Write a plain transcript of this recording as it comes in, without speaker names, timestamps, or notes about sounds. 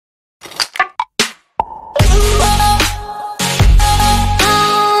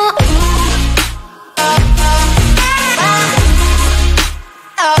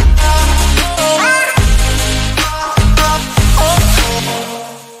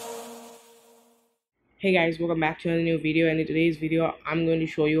Hey guys, welcome back to another new video, and in today's video I'm going to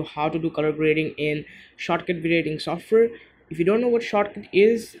show you how to do color grading in Shotcut video editing software. If you don't know what Shotcut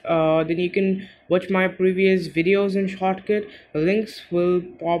is, then you can watch my previous videos in Shotcut. The links will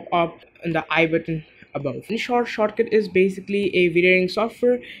pop up in the I button above. In short, Shotcut is basically a video editing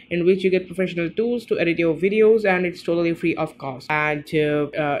software in which you get professional tools to edit your videos, and it's totally free of cost. And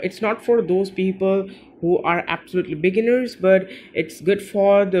it's not for those people who are absolutely beginners, but it's good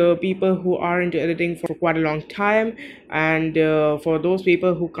for the people who are into editing for quite a long time, and for those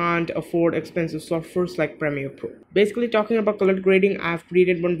people who can't afford expensive softwares like Premiere Pro. Basically, talking about color grading, I've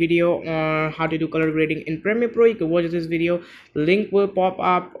created one video on how to do color grading in Premiere Pro. You can watch this video. Link will pop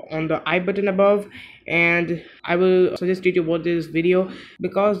up on the I button above, and I will suggest you to watch this video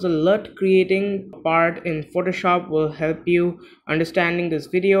because the LUT creating part in Photoshop will help you understanding this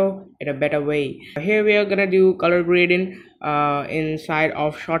video in a better way. Here we are gonna do color grading inside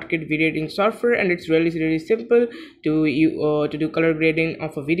of Shotcut video editing software, and it's really simple to do color grading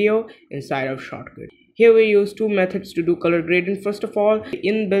of a video inside of Shotcut. Here we use two methods to do color grading. First of all,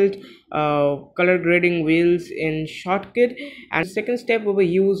 inbuilt color grading wheels in Shotcut, and second step we will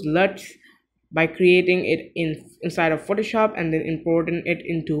use LUTs by creating it inside of Photoshop and then importing it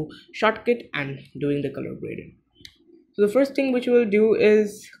into Shotcut and doing the color grading. So the first thing which we will do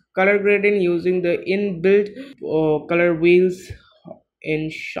is color grading using the inbuilt color wheels in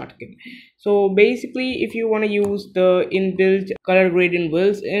Shotcut. So basically, if you want to use the inbuilt color grading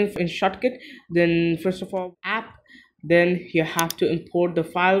wheels in Shotcut, then first of all then you have to import the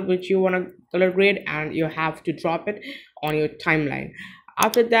file which you want to color grade, and you have to drop it on your timeline.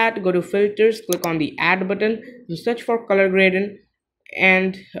 After that, go to filters, click on the add button, search for color grading,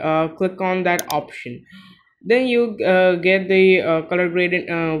 and click on that option. Then you get the color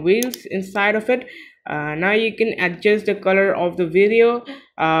grading wheels inside of it. Now you can adjust the color of the video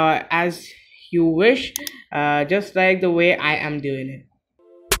as you wish, just like the way I am doing it.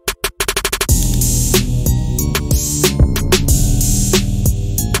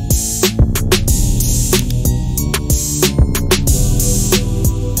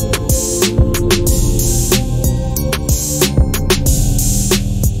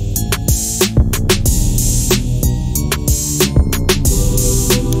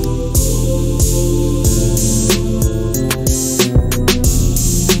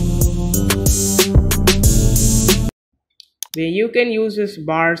 Then you can use these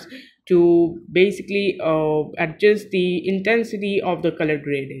bars to basically adjust the intensity of the color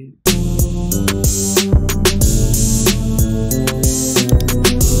grading.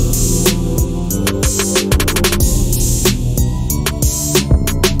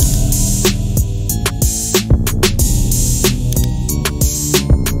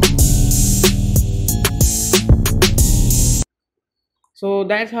 So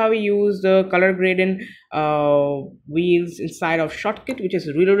that's how we use the color grading wheels inside of Shotcut, which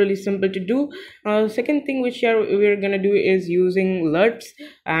is really simple to do. Second thing which we're gonna do is using LUTs,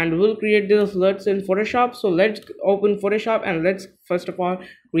 and we'll create those LUTs in Photoshop. So let's open Photoshop and let's first of all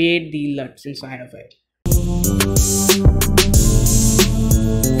create the LUTs inside of it.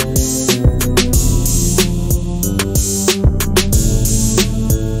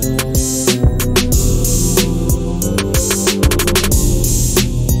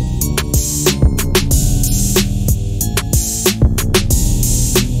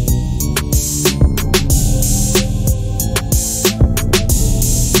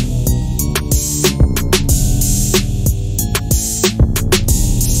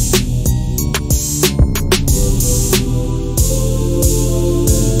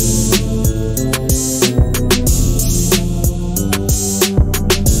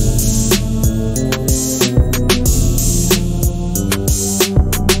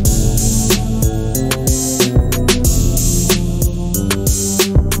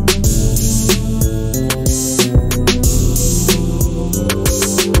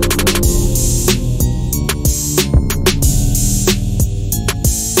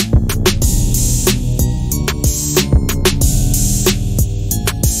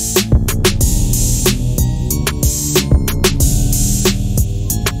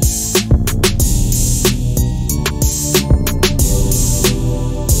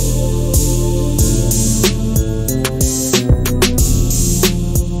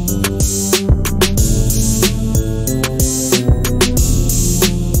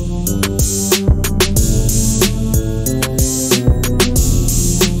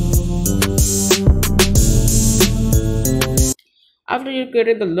 After you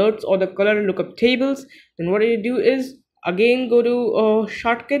created the LUTs or the color lookup tables, then what you do is again go to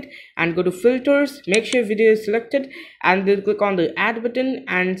Shotcut and go to filters, make sure video is selected, and then click on the add button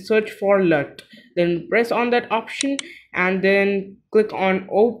and search for LUT. then press on that option and then click on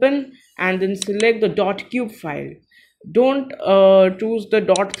open and then select the .cube file. Don't choose the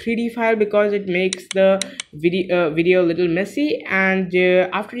 .3d file because it makes the video a little messy, and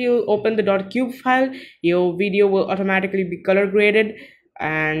after you open the .cube file, your video will automatically be color graded.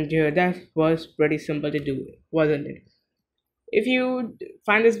 And that was pretty simple to do, wasn't it? If you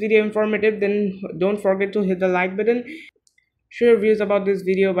find this video informative, then don't forget to hit the like button. Share your views about this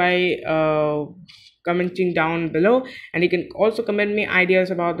video by commenting down below, and you can also comment me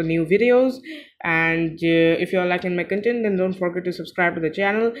ideas about the new videos. And if you're liking my content, then don't forget to subscribe to the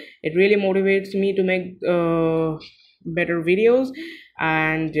channel. It really motivates me to make better videos.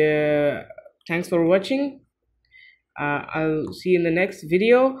 And thanks for watching. I'll see you in the next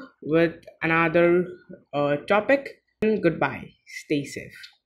video with another topic. Goodbye, stay safe.